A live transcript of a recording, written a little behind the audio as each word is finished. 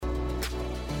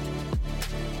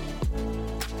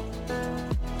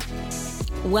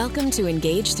Welcome to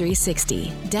Engage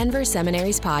 360, Denver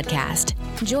Seminary's podcast.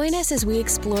 Join us as we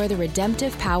explore the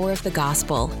redemptive power of the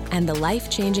gospel and the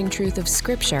life-changing truth of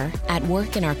Scripture at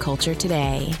work in our culture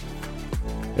today.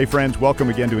 Hey friends, welcome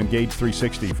again to Engage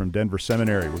 360 from Denver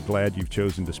Seminary. We're glad you've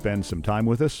chosen to spend some time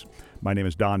with us. My name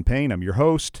is Don Payne. I'm your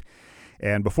host.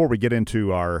 And before we get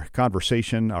into our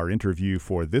conversation, our interview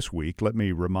for this week, let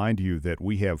me remind you that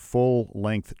we have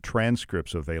full-length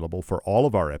transcripts available for all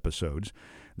of our episodes.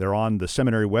 They're on the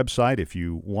seminary website. If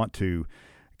you want to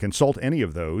consult any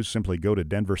of those, simply go to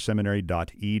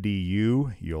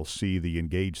denverseminary.edu. You'll see the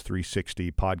Engage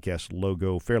 360 podcast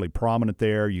logo fairly prominent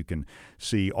there. You can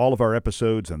see all of our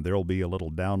episodes, and there'll be a little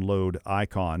download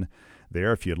icon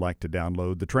there if you'd like to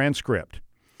download the transcript.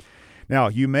 Now,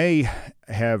 you may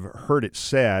have heard it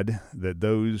said that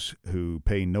those who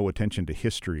pay no attention to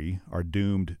history are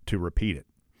doomed to repeat it.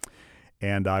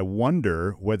 And I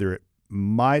wonder whether it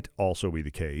might also be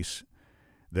the case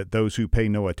that those who pay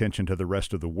no attention to the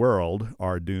rest of the world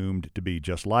are doomed to be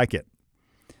just like it.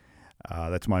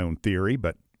 That's my own theory,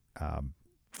 but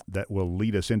that will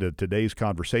lead us into today's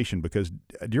conversation, because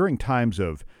during times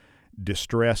of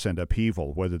distress and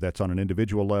upheaval, whether that's on an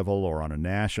individual level or on a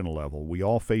national level, we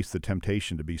all face the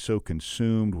temptation to be so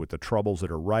consumed with the troubles that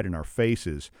are right in our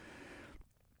faces,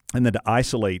 and then to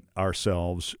isolate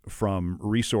ourselves from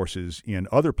resources in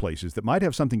other places that might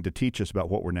have something to teach us about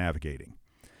what we're navigating.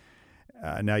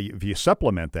 Now, if you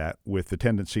supplement that with the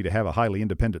tendency to have a highly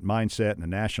independent mindset and a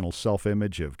national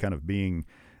self-image of kind of being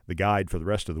the guide for the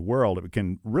rest of the world, it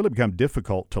can really become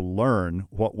difficult to learn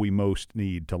what we most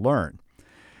need to learn.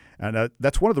 And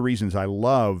that's one of the reasons I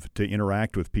love to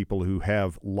interact with people who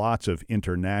have lots of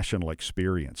international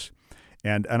experience.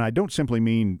 And I don't simply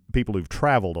mean people who've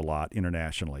traveled a lot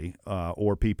internationally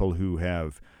or people who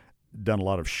have done a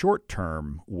lot of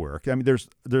short-term work. I mean,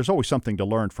 there's always something to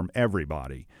learn from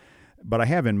everybody. But I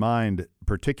have in mind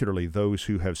particularly those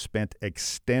who have spent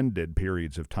extended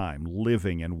periods of time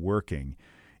living and working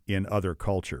in other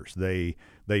cultures. They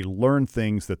learn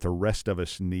things that the rest of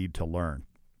us need to learn.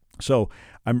 So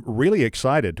I'm really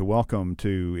excited to welcome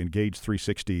to Engage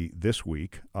 360 this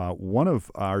week one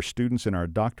of our students in our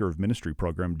Doctor of Ministry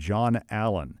program, John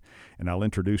Allen. And I'll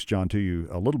introduce John to you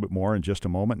a little bit more in just a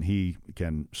moment, and he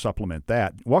can supplement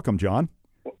that. Welcome, John.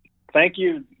 Thank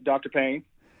you, Dr. Payne,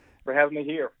 for having me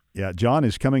here. Yeah, John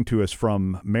is coming to us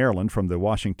from Maryland, from the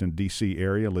Washington, D.C.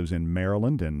 area, lives in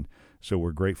Maryland, and so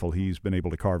we're grateful he's been able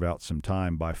to carve out some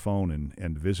time by phone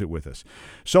and visit with us.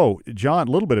 So, John,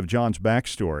 a little bit of John's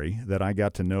backstory that I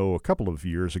got to know a couple of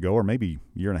years ago, or maybe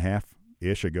a year and a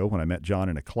half-ish ago when I met John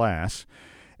in a class.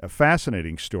 A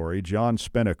fascinating story. John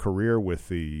spent a career with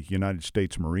the United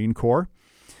States Marine Corps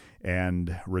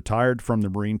and retired from the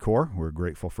Marine Corps. We're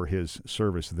grateful for his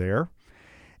service there.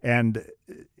 And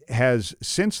has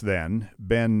since then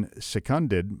been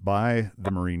seconded by the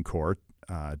Marine Corps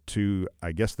to,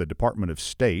 I guess, the Department of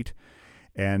State,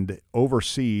 and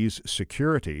oversees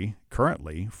security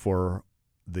currently for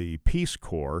the Peace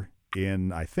Corps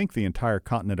in, I think, the entire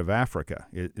continent of Africa.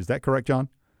 Is that correct, John?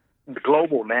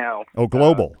 Global now. Oh,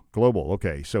 global.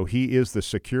 Okay, so he is the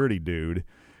security dude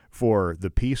for the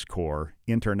Peace Corps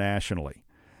internationally.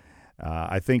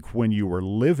 I think when you were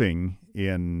living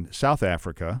in South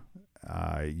Africa,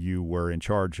 you were in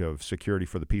charge of security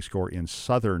for the Peace Corps in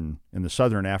the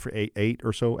southern eight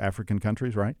or so African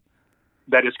countries, right?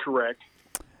 That is correct.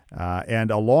 And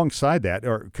alongside that,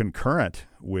 or concurrent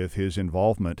with his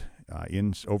involvement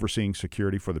in overseeing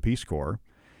security for the Peace Corps,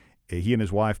 he and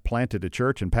his wife planted a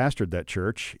church and pastored that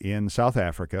church in South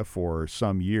Africa for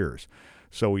some years.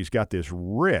 So he's got this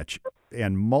rich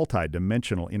and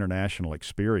multi-dimensional international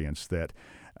experience that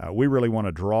we really want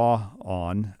to draw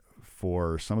on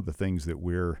for some of the things that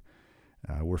we're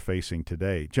facing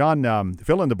today. John,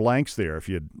 fill in the blanks there if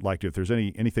you'd like to. If there's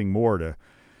anything more to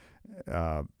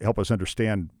help us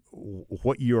understand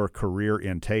what your career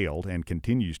entailed and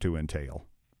continues to entail.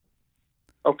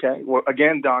 Okay. Well,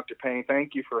 again, Dr. Payne,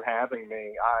 thank you for having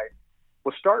me. I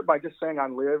will start by just saying I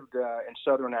lived in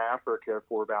Southern Africa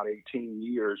for about 18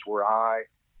 years, where I,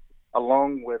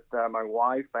 along with my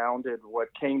wife, founded what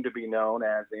came to be known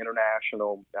as the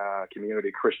International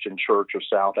Community Christian Church of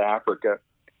South Africa.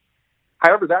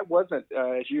 However, that wasn't,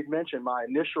 as you've mentioned, my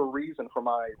initial reason for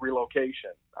my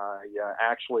relocation. I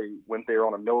actually went there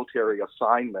on a military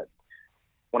assignment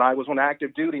when I was on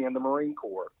active duty in the Marine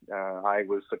Corps. I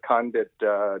was seconded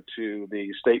to the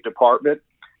State Department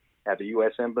at the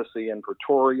U.S. Embassy in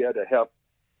Pretoria to help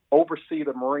oversee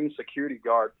the Marine Security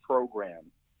Guard program.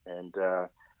 And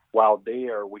while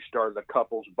there, we started a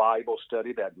couples Bible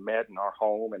study that met in our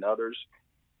home, and others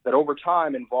that over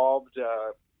time involved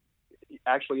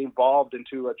actually involved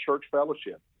into a church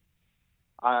fellowship.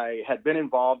 I had been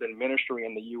involved in ministry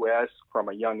in the U.S. from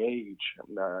a young age,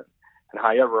 and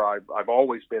however, I've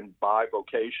always been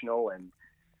bivocational, and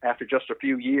after just a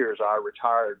few years, I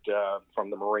retired from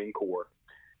the Marine Corps.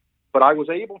 But I was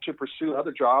able to pursue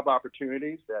other job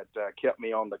opportunities that kept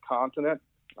me on the continent.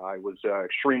 I was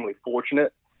extremely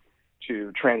fortunate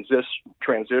to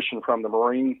transition from the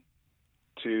Marine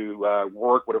to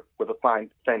work with a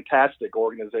fantastic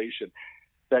organization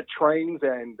that trains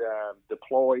and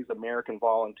deploys American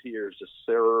volunteers to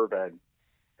serve and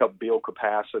help build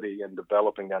capacity in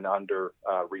developing and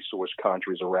under-resourced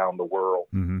countries around the world.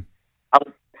 Mm-hmm.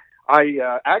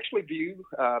 I actually view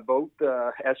both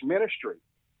as ministry.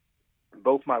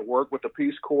 Both my work with the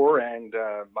Peace Corps and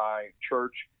my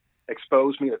church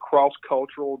exposed me to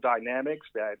cross-cultural dynamics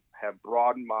that have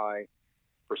broadened my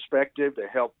perspective to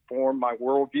help form my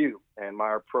worldview and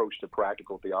my approach to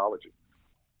practical theology.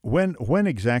 When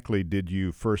exactly did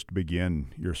you first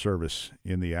begin your service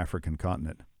in the African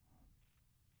continent?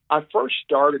 I first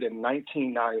started in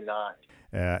 1999.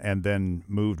 And then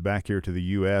moved back here to the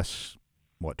U.S.,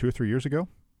 2 or 3 years ago?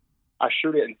 I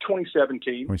shared it in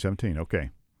 2017. 2017,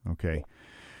 okay.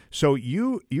 So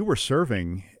you were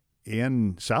serving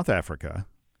in South Africa,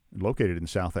 located in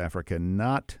South Africa,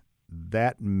 not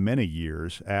that many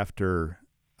years after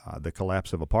the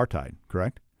collapse of apartheid,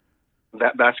 correct?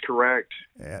 That's correct.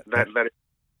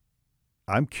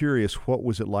 I'm curious, what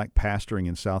was it like pastoring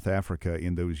in South Africa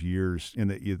in those years, in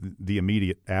the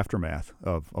immediate aftermath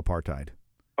of apartheid?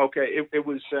 Okay, it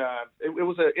was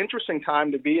an interesting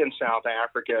time to be in South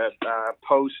Africa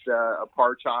post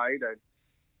apartheid,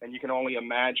 and you can only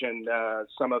imagine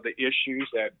some of the issues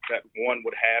that one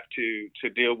would have to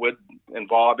deal with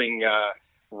involving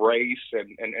race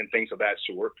and things of that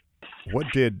sort.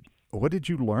 What did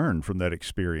you learn from that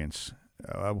experience?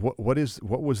 What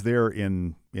was there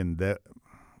in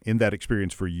that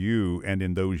experience for you and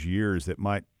in those years that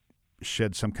might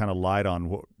shed some kind of light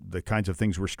on the kinds of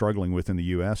things we're struggling with in the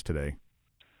U.S. today?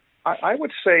 I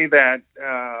would say that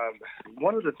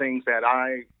one of the things that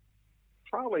I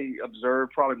probably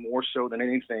observed, probably more so than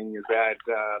anything, is that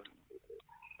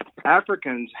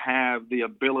Africans have the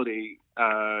ability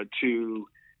to,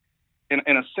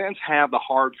 in a sense, have the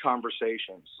hard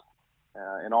conversations.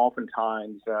 And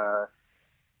oftentimes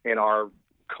in our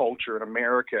culture in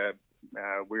America,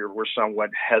 we're somewhat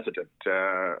hesitant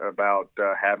about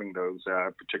having those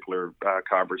particular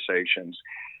conversations.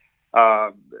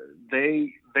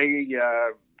 They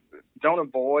don't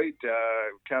avoid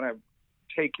kind of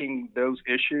taking those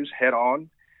issues head on.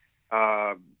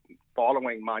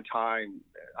 Following my time,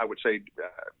 I would say,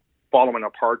 following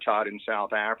apartheid in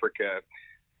South Africa,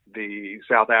 the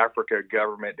South Africa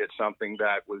government did something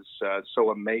that was so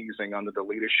amazing under the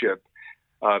leadership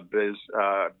of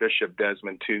Bishop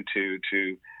Desmond Tutu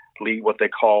to lead what they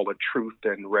call a Truth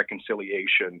and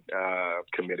Reconciliation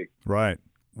Committee. Right.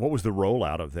 What was the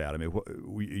rollout of that? I mean,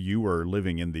 you were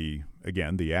living in the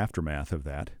aftermath of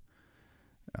that.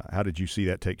 How did you see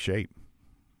that take shape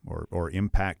or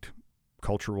impact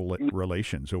cultural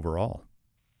relations overall?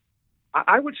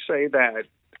 I would say that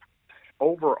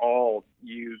overall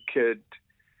you could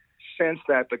sense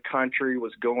that the country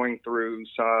was going through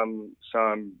some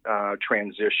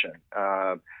transition,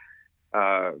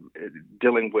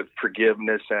 dealing with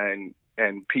forgiveness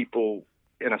and people,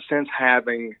 in a sense,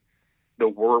 having the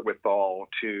wherewithal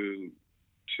to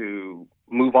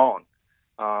move on.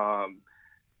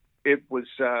 It was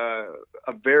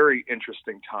a very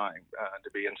interesting time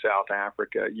to be in South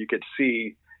Africa. You could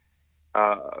see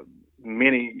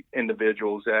many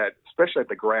individuals especially at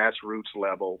the grassroots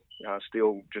level,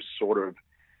 still just sort of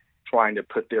trying to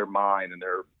put their mind and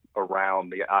their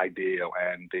around the idea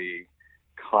and the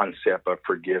concept of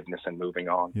forgiveness and moving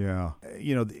on. Yeah.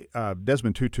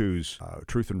 Desmond Tutu's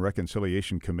Truth and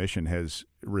Reconciliation Commission has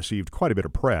received quite a bit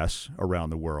of press around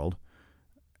the world,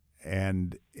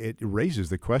 and it raises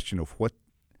the question of what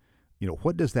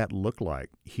does that look like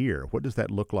here? What does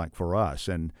that look like for us?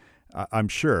 And I'm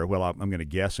sure, I'm going to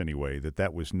guess anyway,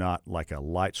 that was not like a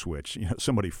light switch.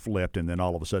 Somebody flipped and then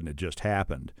all of a sudden it just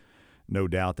happened. No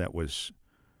doubt that was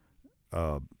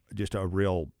just a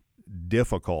real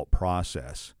difficult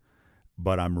process.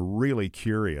 But I'm really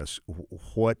curious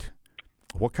what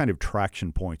kind of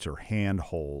traction points or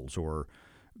handholds or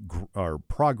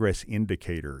progress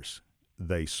indicators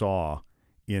they saw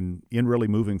in really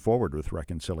moving forward with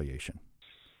reconciliation.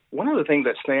 One of the things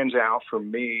that stands out for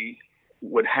me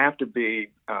would have to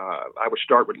be, I would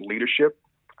start with leadership.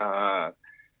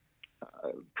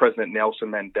 President Nelson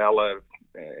Mandela,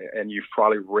 and you've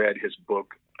probably read his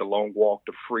book, The Long Walk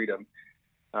to Freedom.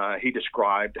 He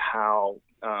described how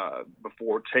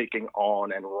before taking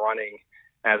on and running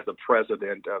as the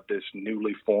president of this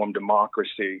newly formed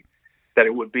democracy, that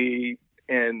it would be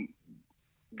in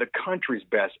the country's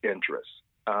best interest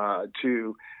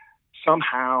to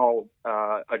somehow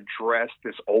address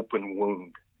this open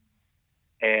wound.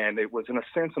 And it was, in a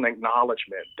sense, an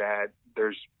acknowledgement that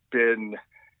there's been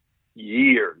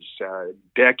years,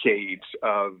 decades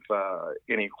of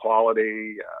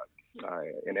inequality,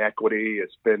 inequity.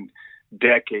 It's been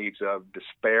decades of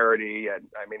disparity. And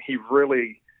I mean, he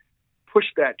really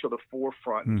pushed that to the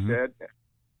forefront and said,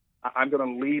 I'm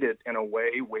going to lead it in a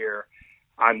way where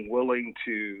I'm willing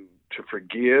to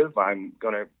forgive. I'm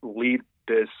going to lead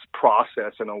this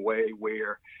process in a way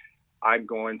where I'm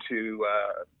going to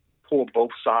pull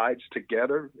both sides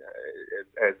together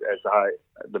as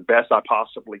the best I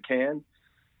possibly can.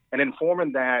 And in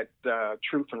forming that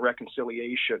Truth and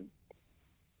Reconciliation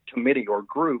committee or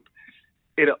group,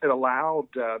 it allowed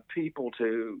people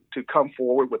to come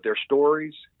forward with their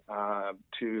stories,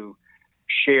 to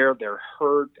share their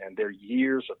hurt and their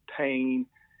years of pain,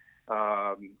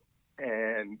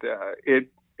 and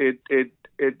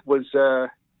it was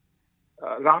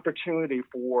an opportunity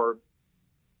for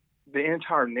the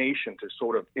entire nation to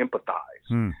sort of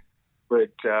empathize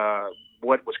with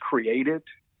what was created,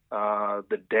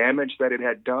 the damage that it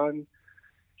had done,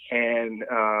 and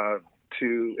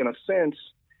to, in a sense,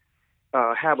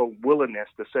 have a willingness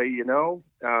to say,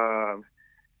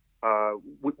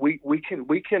 we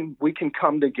can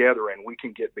come together and we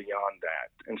can get beyond that.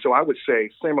 And so I would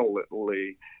say,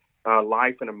 similarly,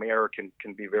 life in America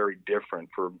can be very different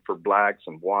for blacks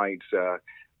and whites.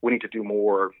 We need to do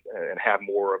more and have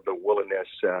more of the willingness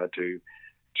to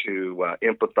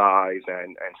empathize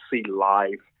and see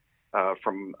life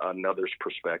from another's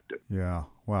perspective. Yeah.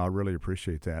 Wow. I really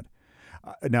appreciate that.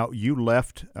 Now, you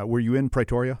left. Were you in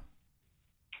Pretoria?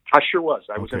 I sure was.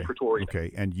 I was in Pretoria.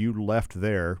 Okay. And you left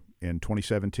there in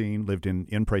 2017, lived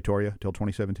in Pretoria till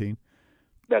 2017?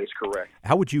 That is correct.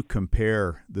 How would you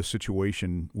compare the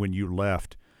situation when you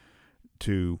left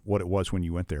to what it was when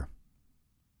you went there?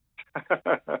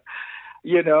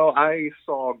 I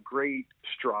saw great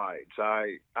strides.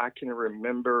 I can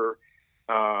remember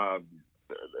the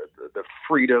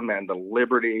freedom and the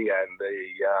liberty and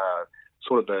the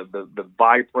sort of the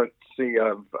vibrancy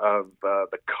of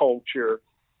the culture,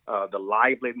 the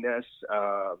liveliness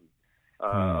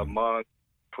among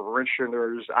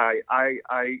parishioners.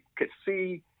 I could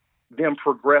see them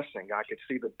progressing. I could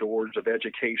see the doors of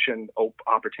education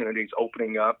opportunities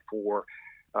opening up for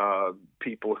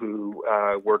people who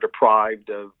were deprived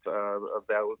of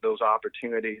those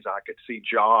opportunities. I could see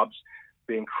jobs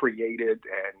being created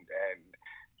and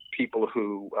people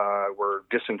who were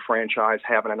disenfranchised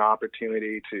having an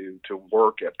opportunity to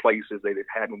work at places they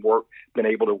hadn't been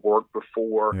able to work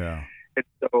before. Yeah. And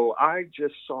so I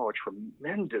just saw a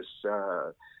tremendous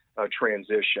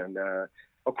transition.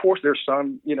 Of course, there's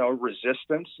some,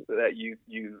 resistance that you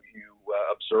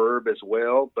observe as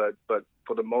well, but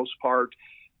for the most part,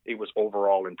 it was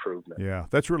overall improvement. Yeah,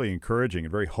 that's really encouraging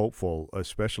and very hopeful,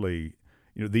 especially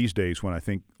these days when I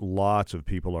think lots of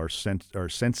people are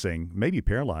sensing, maybe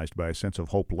paralyzed by a sense of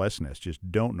hopelessness,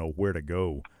 just don't know where to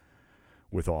go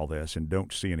with all this and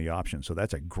don't see any options. So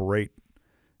that's a great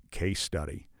case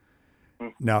study.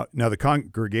 Now the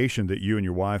congregation that you and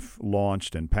your wife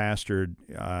launched and pastored,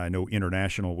 I know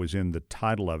international was in the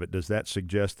title of it. Does that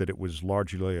suggest that it was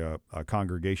largely a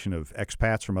congregation of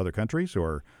expats from other countries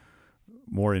or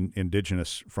more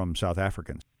indigenous from South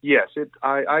Africans? Yes,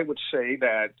 I would say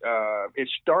that it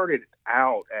started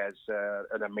out as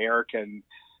an American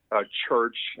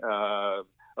church of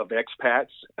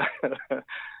expats,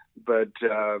 but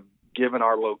given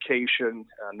our location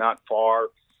not far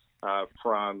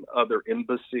from other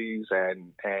embassies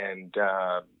and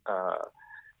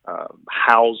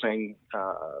housing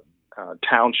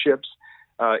townships,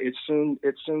 it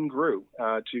soon grew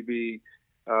to be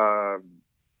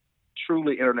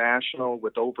truly international,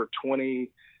 with over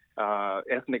 20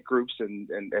 ethnic groups and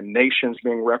nations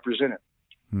being represented.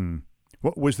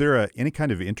 What was there any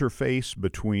kind of interface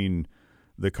between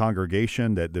the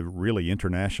congregation, that the really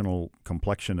international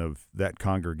complexion of that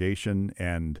congregation,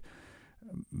 and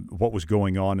what was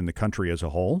going on in the country as a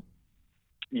whole?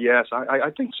 Yes,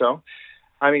 I think so.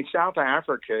 I mean, South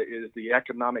Africa is the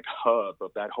economic hub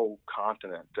of that whole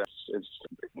continent. It's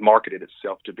marketed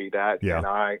itself to be that, yeah. And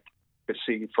I could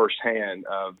see firsthand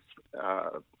of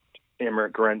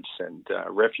immigrants and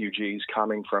refugees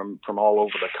coming from all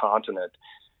over the continent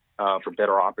for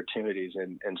better opportunities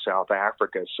in South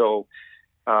Africa. So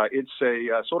it's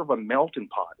a sort of a melting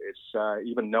pot. It's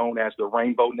even known as the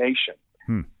Rainbow Nation.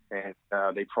 And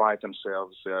they pride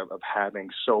themselves of having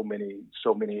so many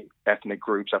ethnic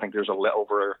groups. I think there's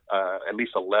over at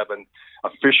least 11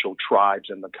 official tribes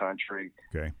in the country.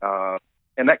 Okay.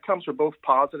 And that comes with both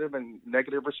positive and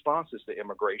negative responses to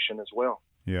immigration as well.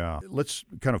 Yeah. Let's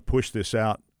kind of push this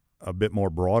out a bit more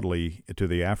broadly to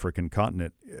the African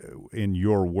continent in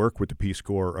your work with the Peace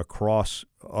Corps across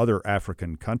other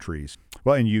African countries.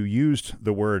 Well, and you used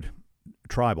the word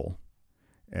tribal.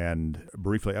 And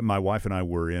briefly, my wife and I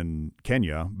were in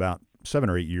Kenya about 7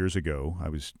 or 8 years ago. I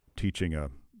was teaching a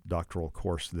doctoral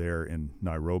course there in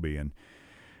Nairobi, and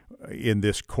in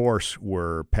this course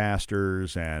were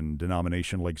pastors and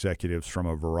denominational executives from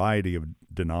a variety of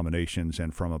denominations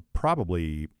and from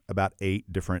probably about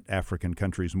 8 different African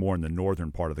countries, more in the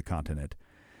northern part of the continent.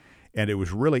 And it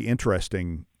was really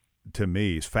interesting to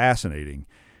me, it's fascinating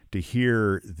to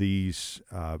hear these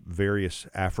various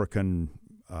African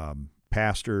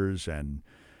pastors and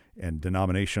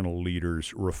denominational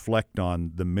leaders reflect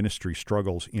on the ministry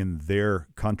struggles in their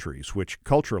countries, which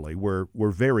culturally were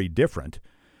very different,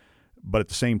 but at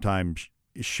the same time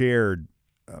shared,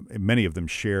 many of them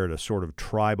shared a sort of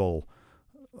tribal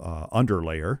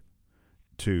underlayer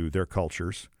to their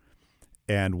cultures.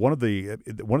 And one of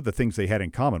the things they had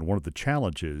in common, one of the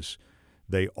challenges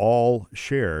they all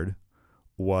shared,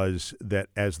 was that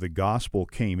as the gospel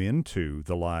came into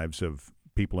the lives of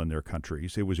people in their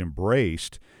countries, it was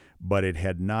embraced, but it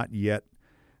had not yet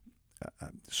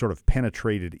sort of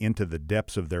penetrated into the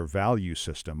depths of their value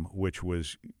system, which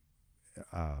was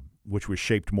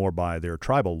shaped more by their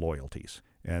tribal loyalties.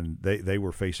 And they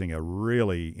were facing a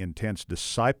really intense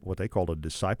what they called a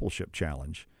discipleship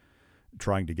challenge,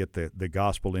 trying to get the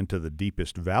gospel into the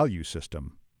deepest value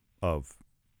system of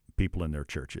people in their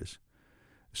churches,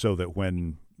 so that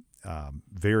when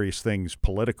various things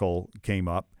political came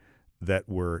up that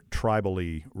were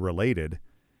tribally related,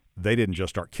 they didn't just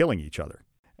start killing each other.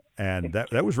 And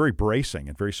that was very bracing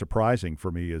and very surprising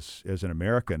for me as an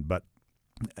American. But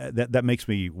that makes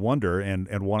me wonder and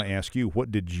want to ask you,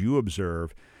 what did you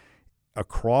observe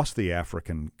across the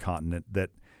African continent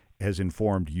that has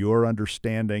informed your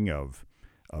understanding of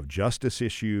justice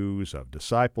issues, of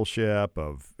discipleship,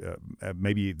 of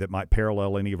maybe that might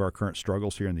parallel any of our current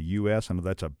struggles here in the U.S.? I know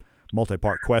that's a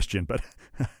multi-part question, but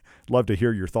love to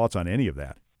hear your thoughts on any of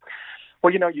that.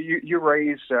 Well, you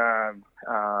raise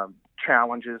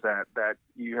challenges that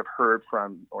you have heard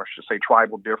from, or I should say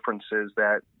tribal differences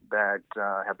that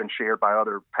have been shared by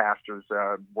other pastors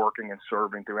working and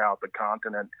serving throughout the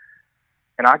continent.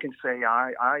 And I can say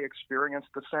I experienced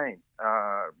the same.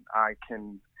 I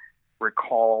can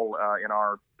recall in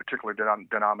our particular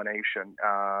denomination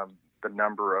the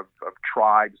number of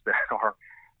tribes that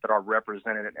are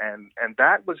represented, and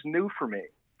that was new for me.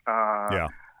 Yeah.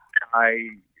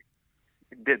 I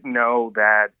didn't know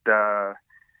that the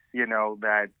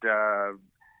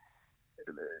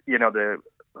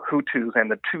Hutus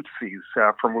and the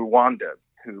Tutsis from Rwanda,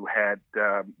 who had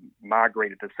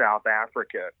migrated to South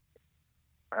Africa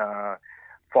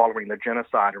following the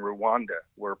genocide in Rwanda,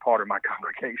 were part of my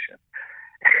congregation,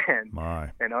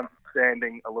 and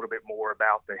understanding a little bit more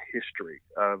about the history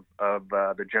of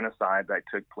the genocide that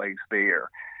took place there.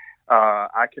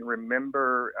 I can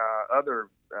remember other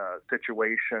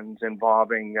situations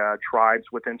involving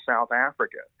tribes within South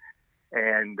Africa,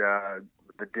 and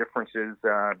the differences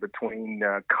between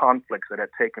conflicts that had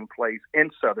taken place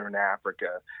in Southern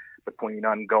Africa, between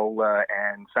Angola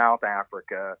and South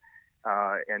Africa,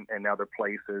 and other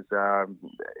places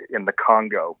in the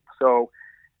Congo. So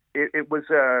it was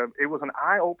an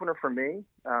eye opener for me.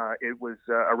 It was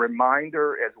a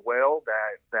reminder as well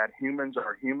that humans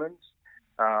are humans.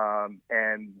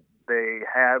 And they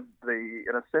have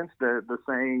in a sense, the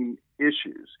same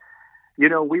issues.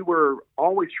 We were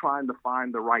always trying to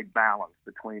find the right balance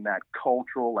between that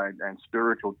cultural and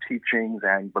spiritual teachings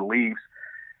and beliefs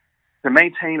to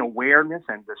maintain awareness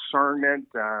and discernment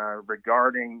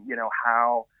regarding,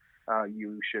 how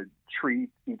you should treat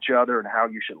each other and how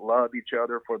you should love each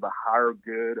other for the higher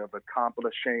good of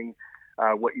accomplishing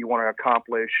what you want to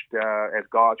accomplish as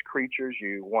God's creatures.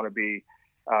 You want to be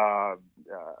a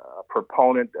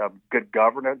proponent of good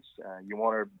governance. You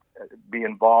want to be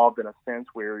involved in a sense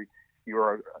where you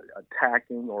are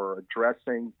attacking or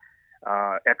addressing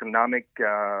economic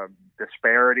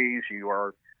disparities. You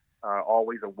are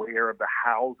always aware of the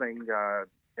housing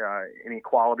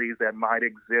inequalities that might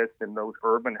exist in those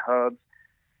urban hubs.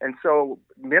 And so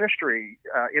ministry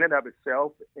in and of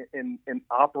itself, in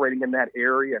operating in that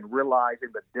area and realizing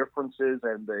the differences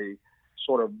and the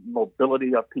sort of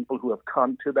mobility of people who have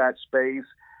come to that space,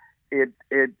 it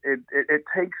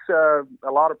takes a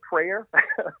lot of prayer,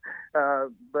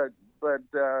 but but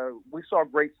we saw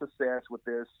great success with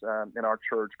this in our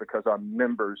church because our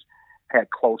members had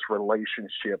close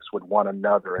relationships with one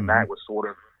another, and that was sort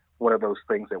of one of those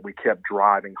things that we kept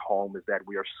driving home, is that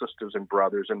we are sisters and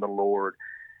brothers in the Lord,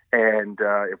 and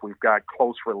if we've got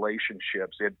close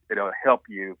relationships, it'll help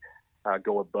you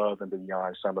go above and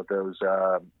beyond some of those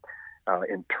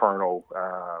internal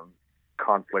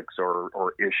conflicts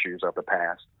or issues of the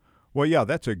past. Well, yeah,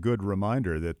 that's a good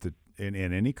reminder that in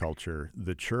any culture,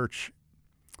 the church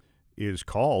is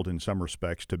called in some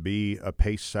respects to be a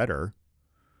pace setter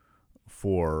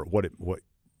for what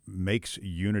makes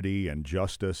unity and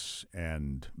justice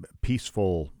and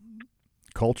peaceful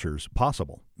cultures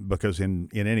possible. Because in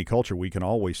any culture, we can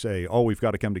always say, oh, we've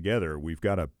got to come together, we've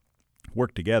got to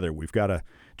work together, we've got to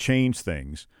change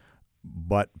things.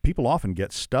 But people often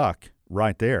get stuck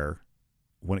right there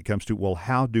when it comes to, well,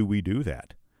 how do we do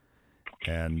that?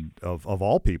 And of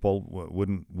all people,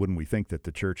 wouldn't we think that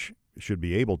the church should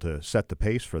be able to set the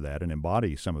pace for that and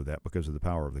embody some of that because of the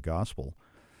power of the gospel?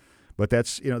 But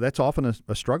that's often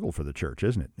a struggle for the church,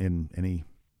 isn't it, in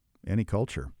any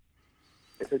culture?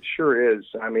 It sure is.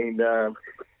 I mean,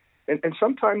 and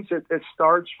sometimes it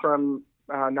starts from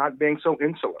not being so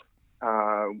insular.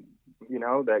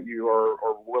 That you are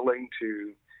willing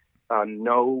to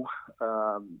know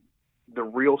the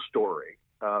real story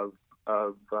of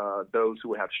those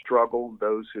who have struggled,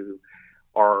 those who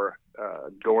are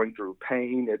going through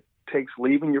pain. It takes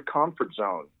leaving your comfort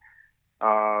zone.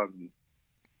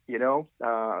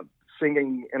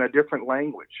 Singing in a different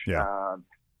language,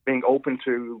 being open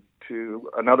to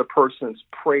another person's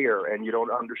prayer, and you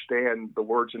don't understand the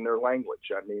words in their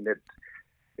language. I mean,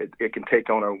 it can take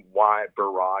on a wide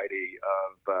variety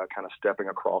of kind of stepping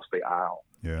across the aisle.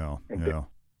 Yeah.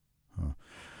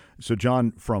 So,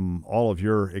 John, from all of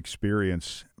your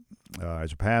experience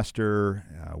as a pastor,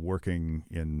 working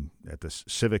at the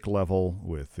civic level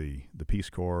with the Peace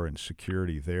Corps and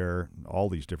security there, all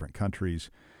these different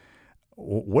countries,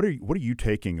 what are you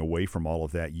taking away from all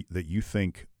of that you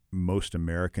think most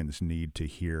Americans need to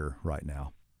hear right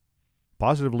now,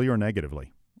 positively or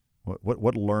negatively?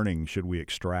 What learning should we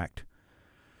extract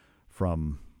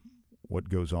from what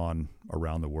goes on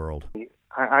around the world?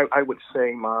 I would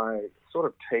say my sort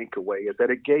of takeaway is that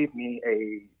it gave me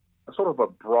a sort of a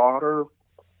broader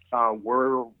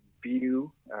world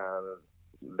view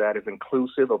that is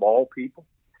inclusive of all people,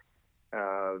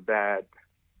 that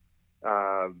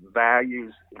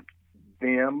values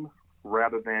them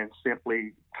rather than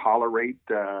simply tolerate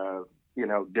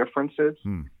differences.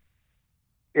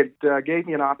 It gave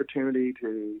me an opportunity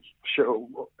to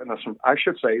show, I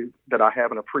should say that I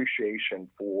have an appreciation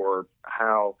for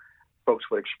how folks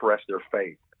would express their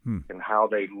faith and how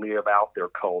they live out their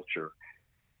culture,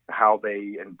 how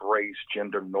they embrace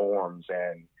gender norms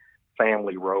and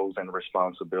family roles and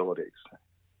responsibilities.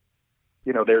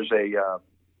 There's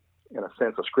in a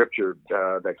sense, a scripture,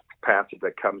 that passage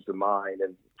that comes to mind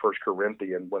in 1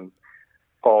 Corinthians when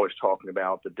Paul is talking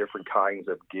about the different kinds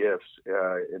of gifts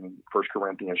in 1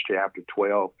 Corinthians chapter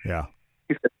 12. Yeah.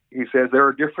 He says there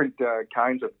are different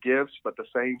kinds of gifts, but the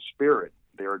same Spirit.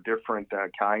 There are different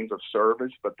kinds of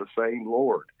service, but the same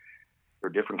Lord. There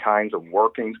are different kinds of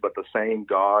workings, but the same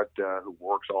God who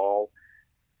works all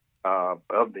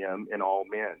of them in all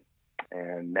men.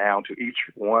 And now to each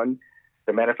one,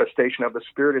 the manifestation of the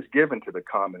Spirit is given to the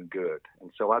common good.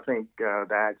 And so I think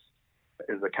that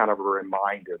is a kind of a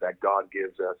reminder that God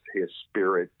gives us His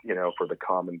Spirit, for the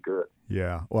common good.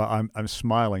 Yeah. Well, I'm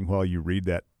smiling while you read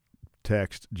that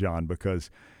text, John, because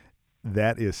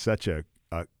that is such a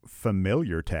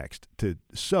familiar text to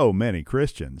so many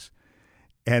Christians.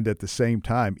 And at the same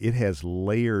time, it has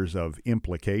layers of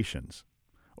implications,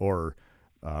 or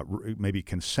maybe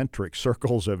concentric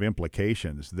circles of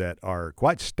implications that are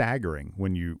quite staggering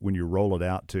when you roll it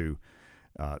out to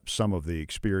some of the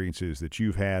experiences that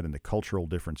you've had and the cultural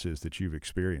differences that you've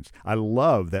experienced. I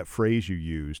love that phrase you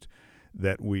used,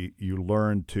 that you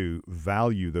learn to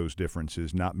value those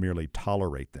differences, not merely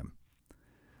tolerate them.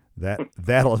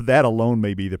 That alone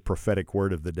may be the prophetic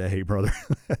word of the day, brother.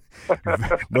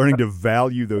 Learning to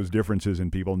value those differences in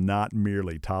people, not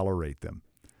merely tolerate them.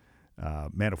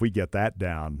 Man, if we get that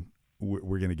down,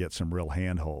 we're going to get some real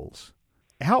handholds.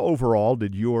 How overall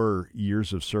did your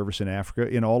years of service in Africa,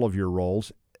 in all of your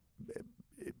roles,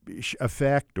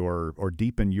 affect or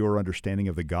deepen your understanding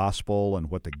of the gospel and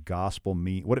what the gospel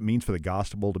what it means for the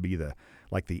gospel to be the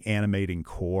animating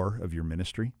core of your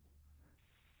ministry?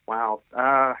 Wow.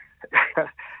 I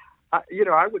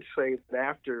would say that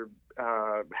after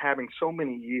having so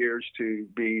many years to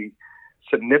be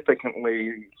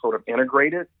significantly sort of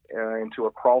integrated into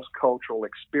a cross-cultural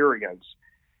experience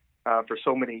for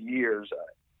so many years,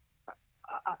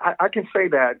 I can say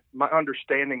that my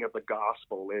understanding of the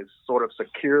gospel is sort of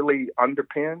securely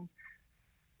underpinned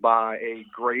by a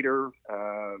greater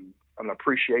an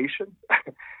appreciation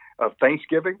of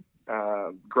thanksgiving,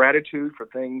 gratitude for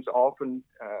things often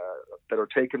that are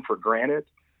taken for granted.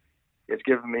 It's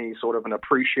given me sort of an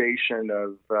appreciation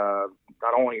of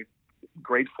not only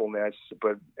gratefulness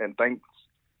and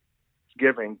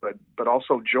thanksgiving, but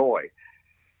also joy.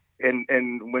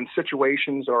 And when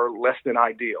situations are less than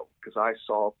ideal, because I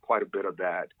saw quite a bit of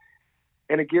that.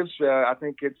 And it gives, I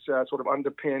think it's sort of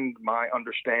underpinned my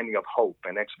understanding of hope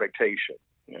and expectation,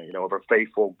 of a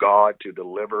faithful God to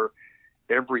deliver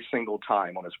every single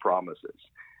time on his promises.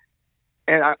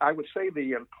 And I would say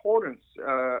the importance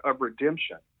of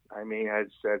redemption, has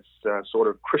sort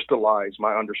of crystallized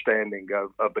my understanding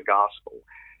of the gospel.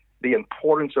 The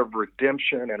importance of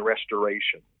redemption and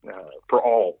restoration for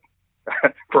all.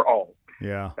 For all.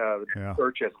 The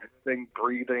church as a living,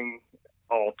 breathing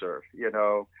altar,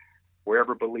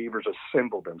 wherever believers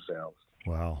assemble themselves.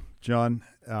 Wow. John,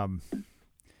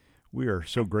 we are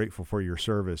so grateful for your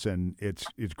service, and it's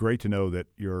great to know that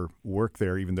your work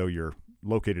there, even though you're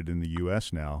located in the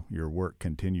U.S. now, your work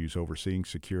continues overseeing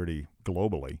security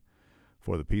globally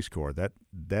for the Peace Corps. That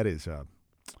is a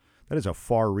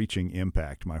far-reaching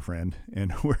impact, my friend,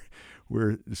 and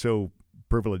we're so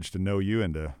privileged to know you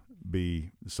and to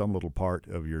be some little part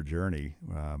of your journey.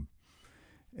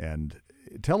 And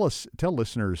tell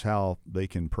listeners how they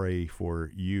can pray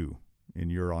for you in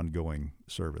your ongoing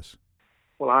service.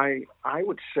 Well, I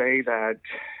would say that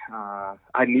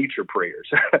I need your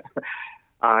prayers.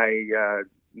 I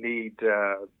need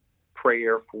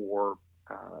prayer for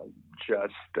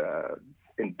just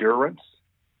endurance,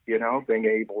 being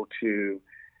able to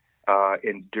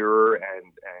endure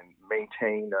and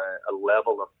maintain a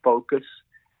level of focus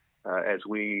as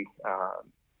we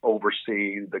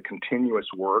oversee the continuous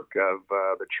work of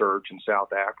the church in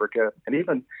South Africa, and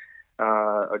even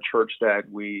a church that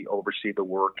we oversee the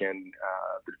work in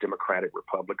the Democratic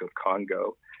Republic of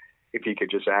Congo. If you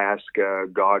could just ask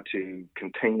God to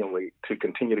continue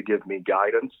to give me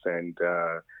guidance and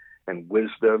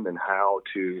wisdom in how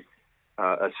to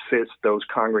assist those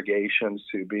congregations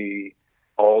to be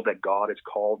all that God has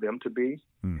called them to be.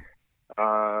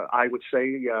 I would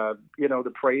say, to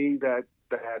pray that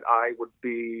I would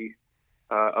be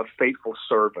a faithful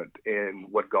servant in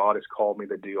what God has called me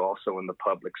to do also in the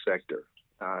public sector.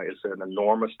 It's an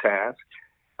enormous task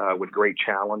with great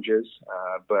challenges,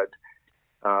 but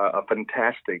a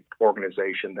fantastic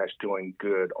organization that's doing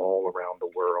good all around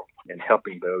the world and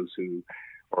helping those who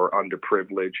are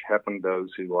underprivileged, helping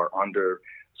those who are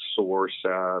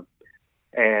under-sourced.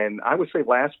 And I would say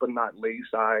last but not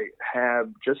least, I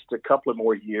have just a couple of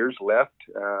more years left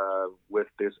with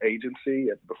this agency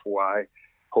before I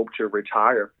hope to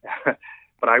retire.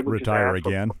 But I would retire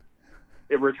again.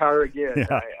 Retire again. Yeah.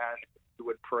 I asked you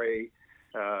would pray,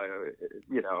 for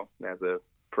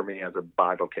me as a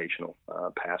bivocational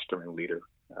pastor and leader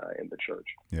in the church.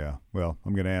 Yeah. Well,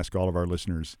 I'm going to ask all of our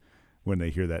listeners when they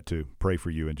hear that to pray for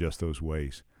you in just those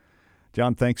ways.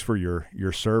 John, thanks for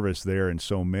your service there in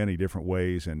so many different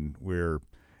ways, and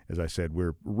as I said,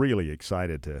 we're really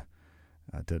excited to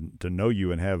know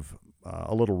you and have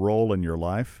a little role in your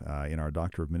life in our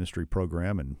Doctor of Ministry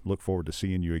program, and look forward to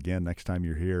seeing you again next time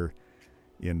you're here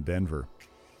in Denver.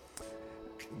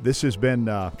 This has been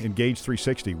Engage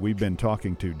 360. We've been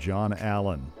talking to John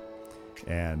Allen,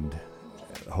 and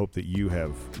hope that you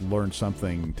have learned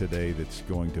something today that's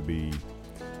going to be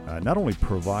not only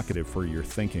provocative for your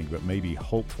thinking, but maybe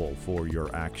hopeful for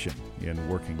your action in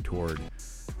working toward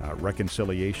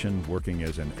reconciliation, working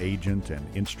as an agent and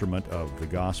instrument of the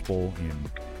gospel in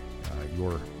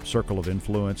your circle of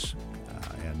influence,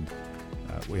 and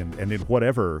in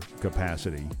whatever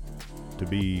capacity, to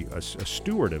be a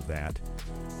steward of that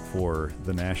for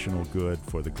the national good,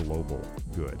 for the global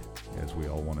good, as we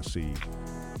all want to see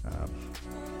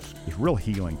this real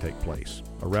healing take place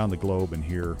around the globe and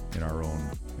here in our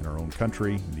own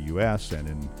country, in the U.S., and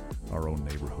in our own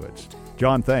neighborhoods.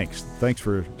 John, thanks. Thanks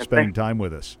for spending time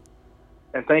with us.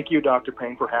 And thank you, Dr.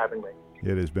 Payne, for having me.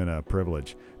 It has been a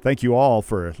privilege. Thank you all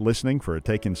for listening, for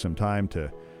taking some time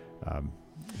to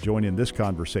join in this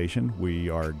conversation.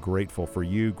 We are grateful for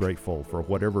you, grateful for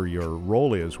whatever your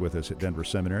role is with us at Denver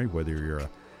Seminary, whether you're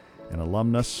an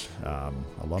alumnus,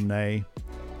 alumni,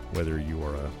 whether you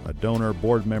are a donor,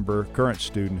 board member, current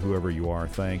student, whoever you are.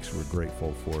 Thanks. We're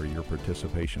grateful for your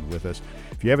participation with us.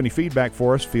 If you have any feedback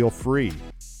for us, feel free,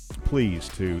 please,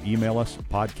 to email us.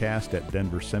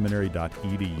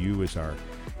 podcast@denverseminary.edu is our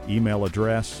email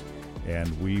address, and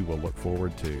we will look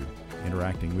forward to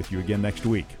interacting with you again next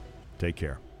week. Take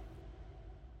care.